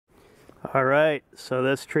Alright, so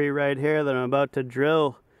this tree right here that I'm about to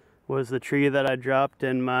drill was the tree that I dropped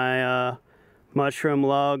in my mushroom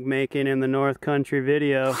log making in the North Country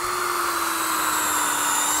video.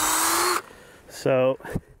 So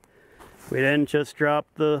we didn't just drop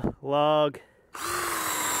the log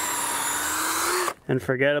and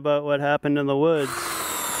forget about what happened in the woods.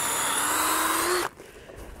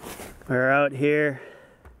 We're out here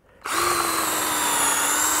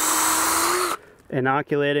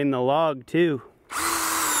inoculating the log too.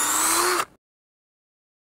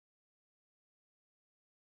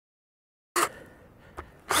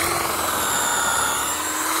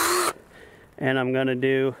 And I'm gonna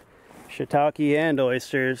do shiitake and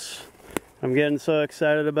oysters. I'm getting so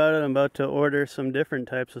excited about it, I'm about to order some different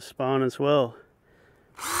types of spawn as well.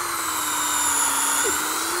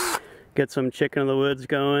 Get some chicken of the woods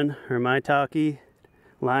going, or maitake,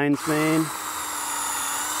 lion's mane.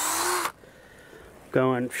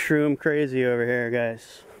 Going shroom crazy over here,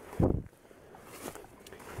 guys.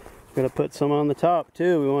 Gonna put some on the top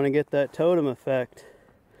too. We want to get that totem effect.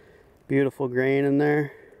 Beautiful grain in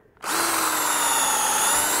there.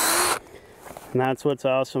 And that's what's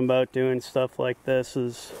awesome about doing stuff like this,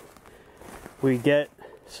 is we get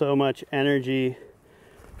so much energy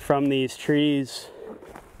from these trees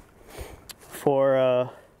for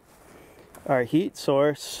our heat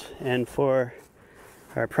source and for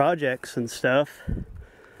our projects and stuff.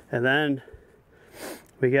 And then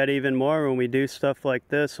we get even more when we do stuff like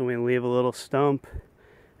this and we leave a little stump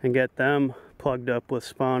and get them plugged up with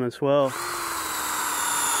spawn as well.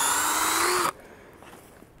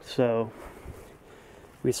 So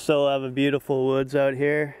we still have a beautiful woods out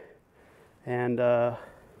here, and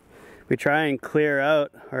we try and clear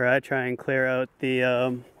out, or I try and clear out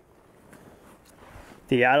the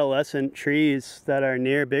adolescent trees that are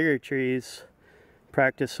near bigger trees.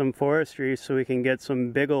 Practice some forestry so we can get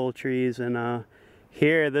some big old trees. And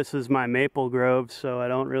here, this is my maple grove, so I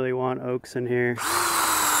don't really want oaks in here.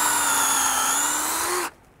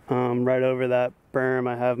 Right over that berm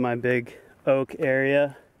I have my big oak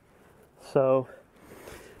area, so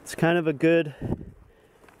it's kind of a good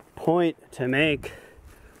point to make.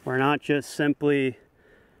 We're not just simply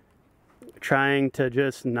trying to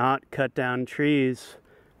just not cut down trees.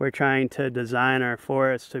 We're trying to design our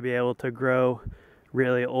forest to be able to grow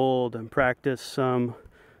really old and practice some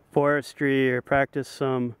forestry or practice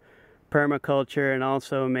some permaculture and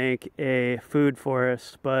also make a food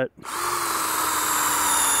forest. But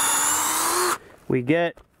we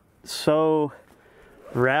get so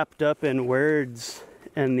wrapped up in words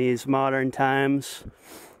in these modern times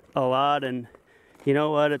a lot, and you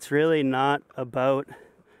know what, it's really not about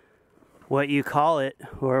what you call it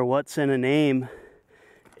or what's in a name.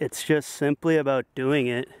 It's just simply about doing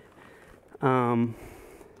it.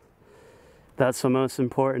 That's the most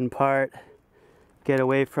important part. Get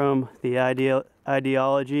away from the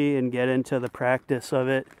ideology and get into the practice of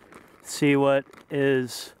it. See what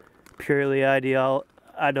is purely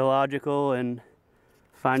ideological and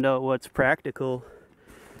find out what's practical.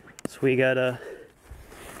 So we gotta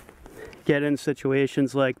get in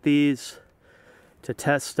situations like these to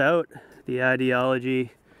test out the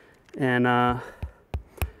ideology, and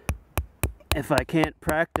if I can't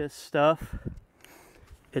practice stuff,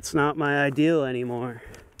 it's not my ideal anymore.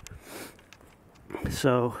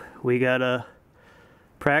 So we gotta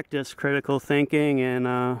practice critical thinking,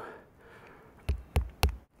 and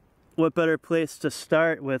what better place to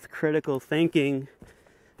start with critical thinking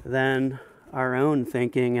than our own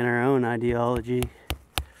thinking and our own ideology.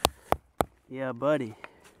 Yeah, buddy.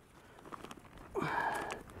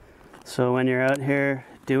 So when you're out here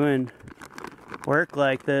doing work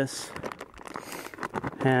like this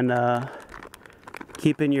and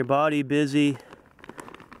keeping your body busy,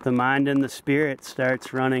 the mind and the spirit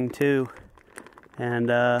starts running too.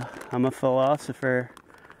 And I'm a philosopher.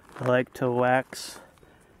 I like to wax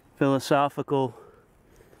philosophical.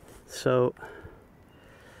 So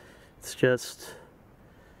it's just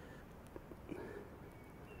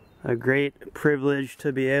a great privilege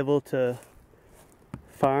to be able to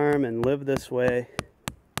farm and live this way.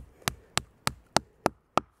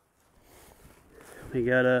 We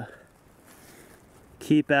gotta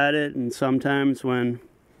keep at it, and sometimes when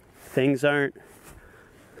things aren't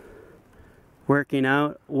working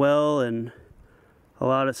out well and a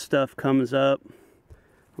lot of stuff comes up,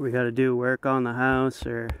 we gotta do work on the house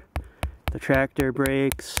or the tractor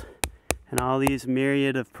breaks and all these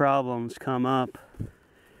myriad of problems come up.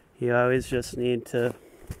 You always just need to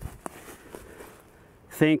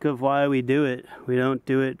think of why we do it. We don't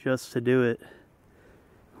do it just to do it.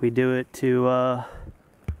 We do it to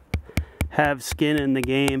have skin in the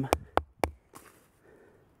game.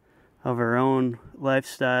 of our own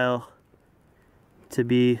lifestyle, to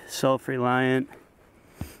be self-reliant,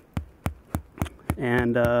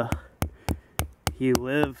 and you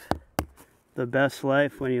live the best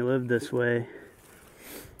life when you live this way,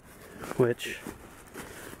 which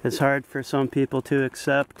is hard for some people to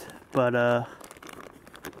accept, but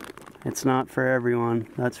it's not for everyone,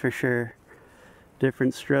 that's for sure.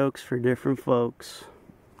 Different strokes for different folks.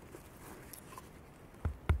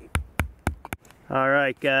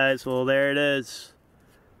 Alright guys, well there it is.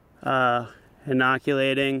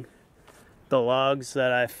 Inoculating the logs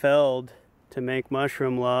that I felled to make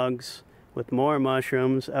mushroom logs with more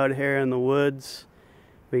mushrooms out here in the woods.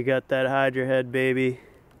 We got that Hydra head, baby.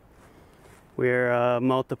 We're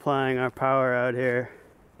multiplying our power out here.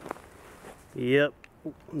 Yep,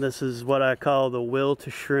 this is what I call the will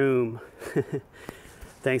to shroom.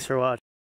 Thanks for watching.